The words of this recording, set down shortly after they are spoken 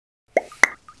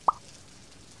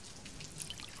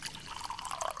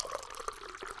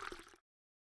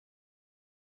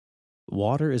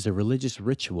Water is a religious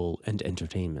ritual and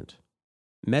entertainment,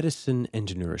 medicine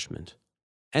and nourishment,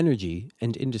 energy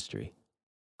and industry,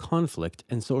 conflict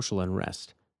and social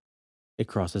unrest. It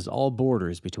crosses all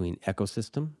borders between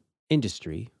ecosystem,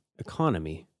 industry,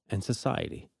 economy, and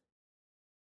society.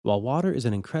 While water is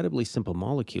an incredibly simple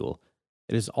molecule,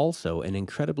 it is also an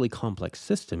incredibly complex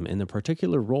system in the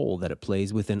particular role that it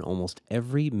plays within almost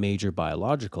every major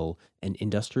biological and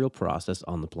industrial process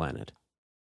on the planet.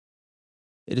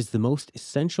 It is the most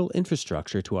essential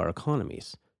infrastructure to our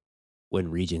economies.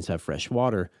 When regions have fresh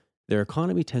water, their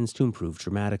economy tends to improve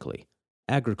dramatically.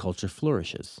 Agriculture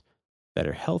flourishes.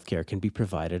 Better healthcare can be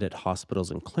provided at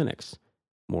hospitals and clinics.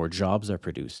 More jobs are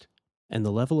produced, and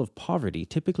the level of poverty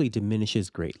typically diminishes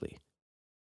greatly.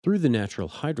 Through the natural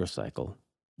hydrocycle,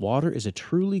 water is a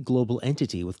truly global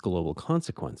entity with global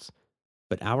consequence,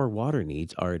 but our water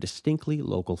needs are a distinctly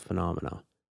local phenomena.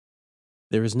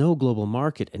 There is no global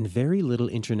market and very little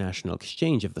international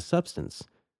exchange of the substance.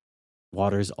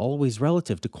 Water is always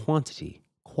relative to quantity,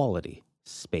 quality,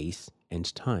 space,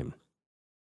 and time.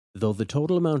 Though the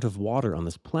total amount of water on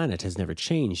this planet has never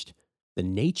changed, the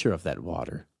nature of that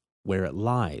water, where it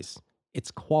lies, its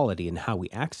quality, and how we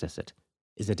access it,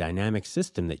 is a dynamic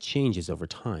system that changes over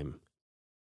time.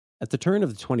 At the turn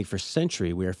of the 21st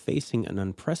century, we are facing an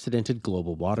unprecedented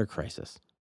global water crisis.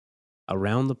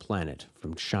 Around the planet,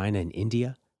 from China and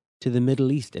India, to the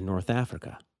Middle East and North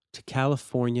Africa, to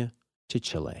California, to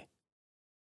Chile.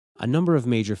 A number of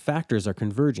major factors are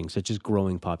converging, such as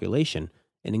growing population,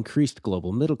 an increased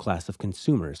global middle class of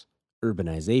consumers,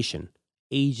 urbanization,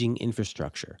 aging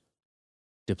infrastructure,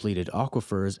 depleted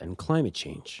aquifers, and climate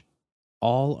change.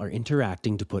 All are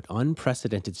interacting to put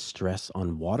unprecedented stress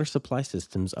on water supply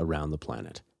systems around the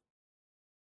planet.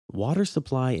 Water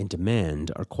supply and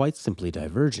demand are quite simply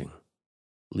diverging,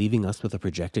 leaving us with a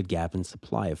projected gap in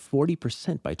supply of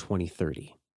 40% by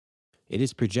 2030. It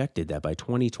is projected that by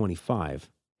 2025,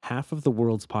 half of the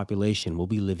world's population will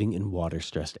be living in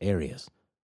water-stressed areas.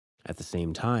 At the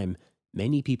same time,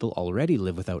 many people already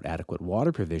live without adequate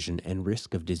water provision and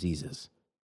risk of diseases.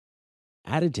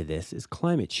 Added to this is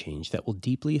climate change that will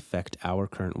deeply affect our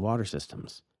current water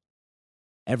systems.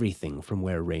 Everything from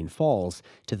where rain falls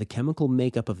to the chemical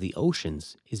makeup of the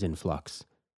oceans is in flux,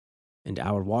 and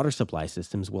our water supply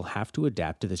systems will have to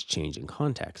adapt to this changing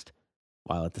context,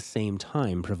 while at the same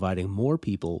time providing more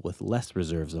people with less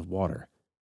reserves of water.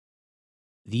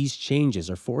 These changes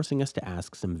are forcing us to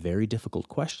ask some very difficult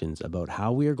questions about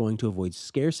how we are going to avoid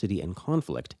scarcity and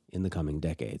conflict in the coming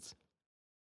decades.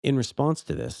 In response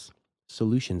to this,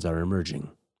 solutions are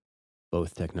emerging,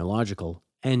 both technological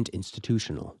and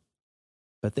institutional.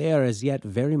 But they are as yet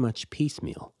very much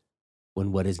piecemeal,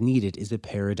 when what is needed is a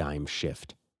paradigm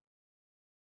shift.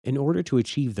 In order to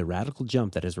achieve the radical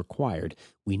jump that is required,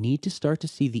 we need to start to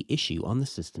see the issue on the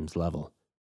systems level,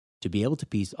 to be able to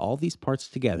piece all these parts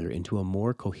together into a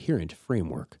more coherent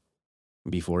framework.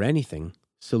 Before anything,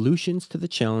 solutions to the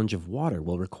challenge of water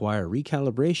will require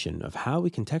recalibration of how we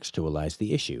contextualize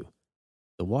the issue.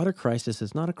 The water crisis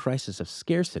is not a crisis of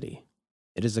scarcity,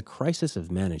 it is a crisis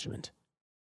of management.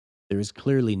 There is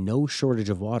clearly no shortage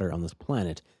of water on this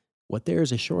planet. What there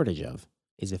is a shortage of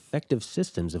is effective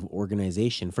systems of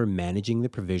organization for managing the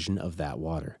provision of that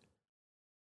water.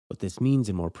 What this means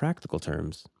in more practical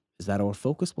terms is that our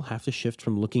focus will have to shift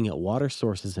from looking at water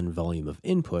sources and volume of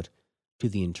input to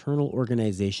the internal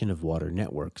organization of water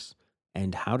networks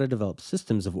and how to develop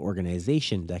systems of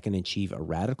organization that can achieve a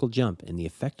radical jump in the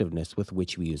effectiveness with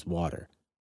which we use water.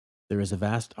 There is a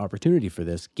vast opportunity for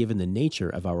this given the nature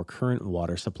of our current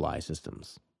water supply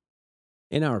systems.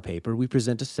 In our paper, we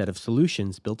present a set of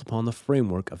solutions built upon the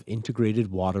framework of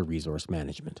integrated water resource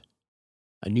management,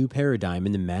 a new paradigm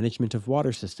in the management of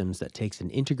water systems that takes an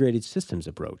integrated systems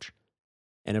approach,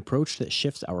 an approach that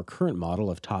shifts our current model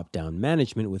of top-down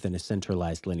management within a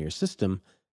centralized linear system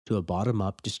to a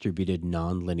bottom-up distributed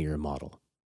non-linear model.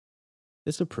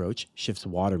 This approach shifts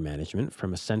water management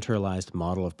from a centralized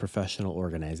model of professional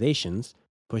organizations,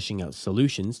 pushing out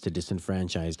solutions to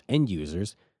disenfranchised end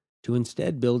users, to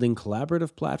instead building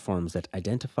collaborative platforms that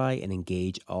identify and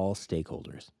engage all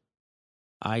stakeholders.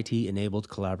 IT-enabled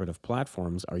collaborative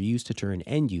platforms are used to turn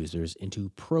end users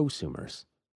into prosumers,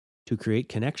 to create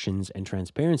connections and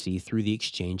transparency through the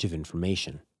exchange of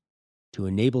information, to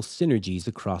enable synergies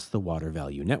across the water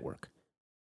value network.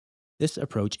 This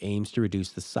approach aims to reduce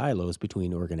the silos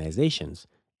between organizations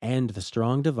and the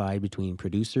strong divide between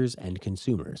producers and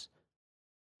consumers,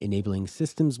 enabling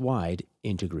systems-wide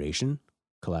integration,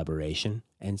 collaboration,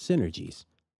 and synergies.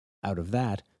 Out of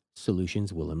that,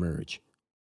 solutions will emerge.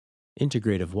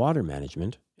 Integrative water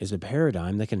management is a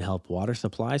paradigm that can help water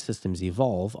supply systems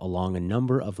evolve along a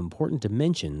number of important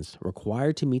dimensions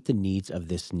required to meet the needs of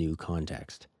this new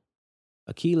context.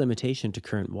 A key limitation to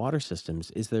current water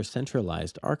systems is their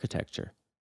centralized architecture.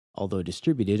 Although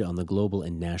distributed on the global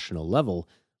and national level,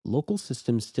 local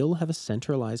systems still have a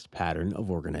centralized pattern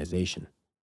of organization.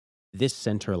 This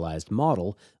centralized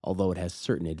model, although it has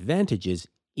certain advantages,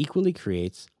 equally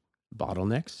creates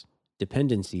bottlenecks,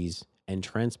 dependencies, and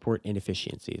transport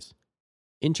inefficiencies.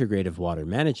 Integrative water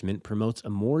management promotes a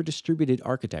more distributed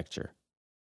architecture.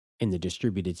 In the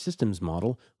distributed systems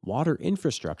model, water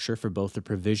infrastructure for both the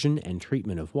provision and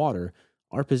treatment of water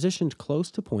are positioned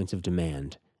close to points of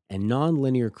demand, and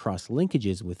nonlinear cross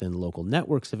linkages within local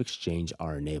networks of exchange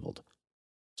are enabled.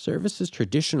 Services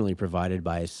traditionally provided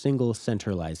by a single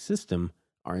centralized system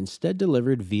are instead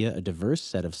delivered via a diverse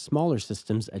set of smaller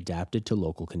systems adapted to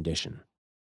local condition,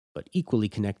 but equally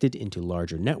connected into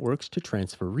larger networks to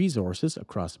transfer resources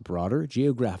across broader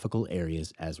geographical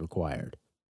areas as required.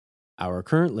 Our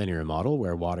current linear model,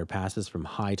 where water passes from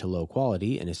high to low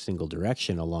quality in a single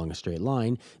direction along a straight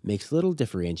line, makes little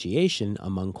differentiation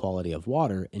among quality of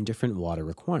water and different water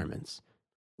requirements,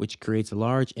 which creates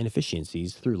large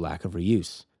inefficiencies through lack of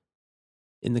reuse.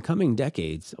 In the coming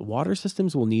decades, water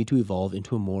systems will need to evolve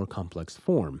into a more complex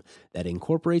form that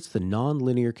incorporates the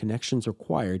non-linear connections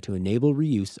required to enable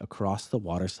reuse across the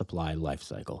water supply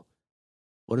lifecycle.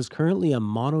 What is currently a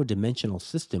monodimensional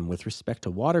system with respect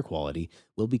to water quality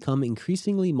will become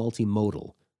increasingly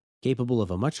multimodal, capable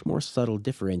of a much more subtle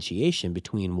differentiation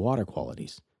between water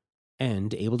qualities,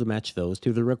 and able to match those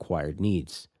to the required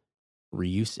needs.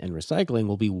 Reuse and recycling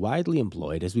will be widely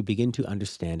employed as we begin to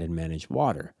understand and manage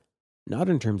water, not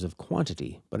in terms of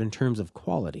quantity, but in terms of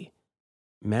quality.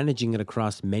 Managing it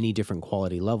across many different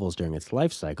quality levels during its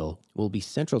life cycle will be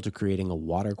central to creating a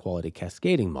water quality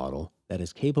cascading model that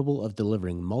is capable of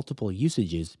delivering multiple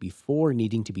usages before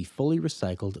needing to be fully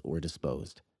recycled or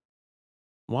disposed.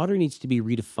 Water needs to be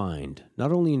redefined,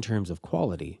 not only in terms of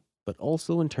quality, but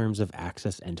also in terms of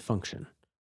access and function.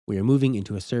 We are moving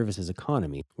into a services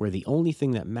economy where the only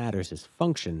thing that matters is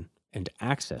function and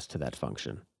access to that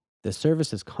function. The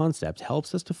services concept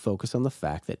helps us to focus on the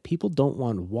fact that people don't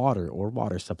want water or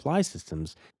water supply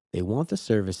systems, they want the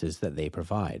services that they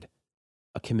provide.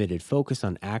 A committed focus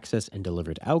on access and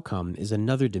delivered outcome is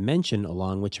another dimension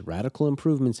along which radical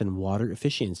improvements in water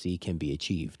efficiency can be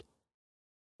achieved.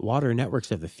 Water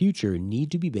networks of the future need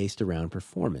to be based around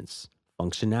performance,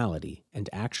 functionality, and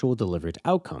actual delivered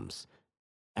outcomes.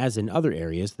 As in other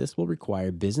areas, this will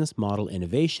require business model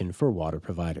innovation for water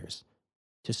providers.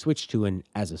 To switch to an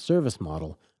as-a-service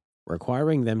model,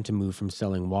 requiring them to move from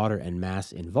selling water en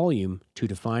masse in volume to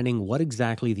defining what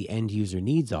exactly the end user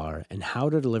needs are and how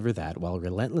to deliver that while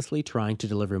relentlessly trying to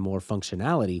deliver more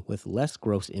functionality with less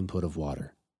gross input of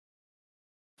water.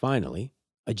 Finally,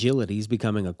 agility is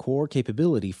becoming a core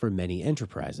capability for many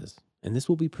enterprises, and this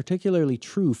will be particularly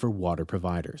true for water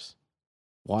providers.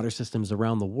 Water systems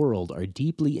around the world are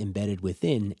deeply embedded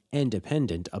within and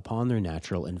dependent upon their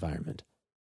natural environment.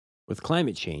 With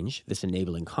climate change, this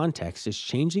enabling context is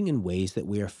changing in ways that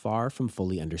we are far from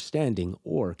fully understanding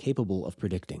or capable of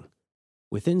predicting.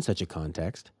 Within such a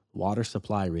context, water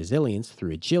supply resilience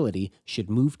through agility should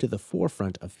move to the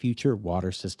forefront of future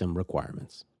water system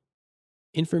requirements.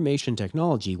 Information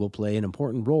technology will play an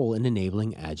important role in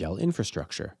enabling agile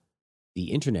infrastructure.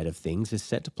 The Internet of Things is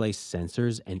set to place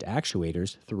sensors and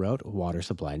actuators throughout water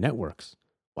supply networks,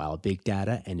 while big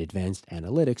data and advanced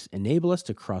analytics enable us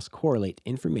to cross-correlate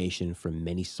information from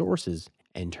many sources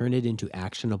and turn it into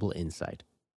actionable insight.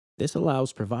 This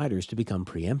allows providers to become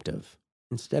preemptive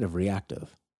instead of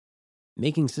reactive,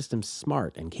 making systems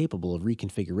smart and capable of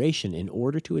reconfiguration in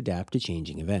order to adapt to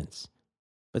changing events.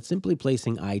 But simply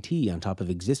placing IT on top of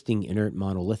existing inert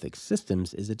monolithic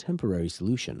systems is a temporary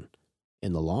solution.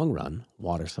 In the long run,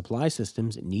 water supply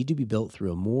systems need to be built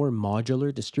through a more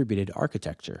modular distributed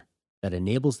architecture that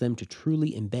enables them to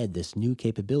truly embed this new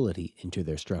capability into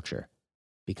their structure,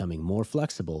 becoming more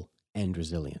flexible and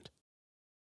resilient.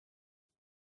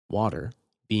 Water,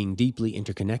 being deeply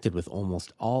interconnected with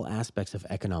almost all aspects of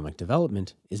economic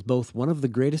development, is both one of the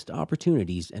greatest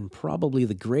opportunities and probably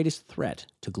the greatest threat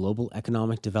to global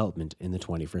economic development in the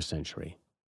 21st century.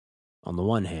 On the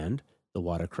one hand, the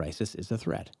water crisis is a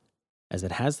threat, as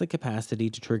it has the capacity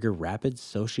to trigger rapid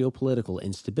socio-political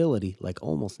instability like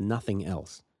almost nothing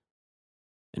else.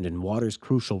 And in water's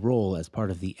crucial role as part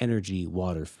of the energy,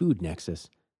 water, food nexus,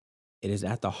 it is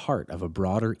at the heart of a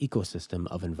broader ecosystem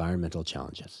of environmental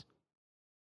challenges.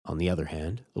 On the other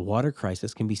hand, the water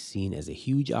crisis can be seen as a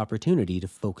huge opportunity to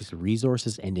focus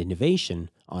resources and innovation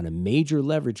on a major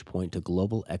leverage point to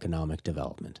global economic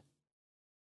development.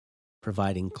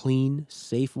 Providing clean,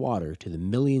 safe water to the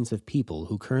millions of people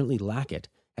who currently lack it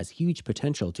has huge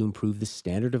potential to improve the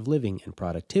standard of living and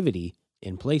productivity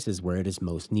in places where it is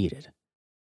most needed.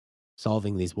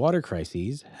 Solving these water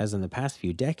crises has, in the past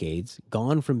few decades,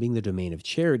 gone from being the domain of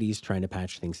charities trying to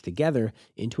patch things together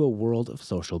into a world of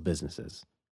social businesses.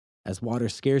 As water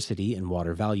scarcity and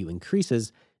water value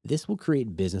increases, this will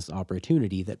create business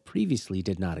opportunity that previously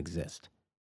did not exist.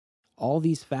 All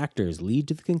these factors lead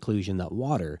to the conclusion that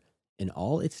water, in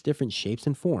all its different shapes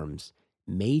and forms,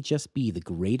 may just be the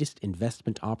greatest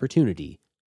investment opportunity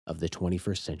of the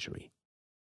 21st century.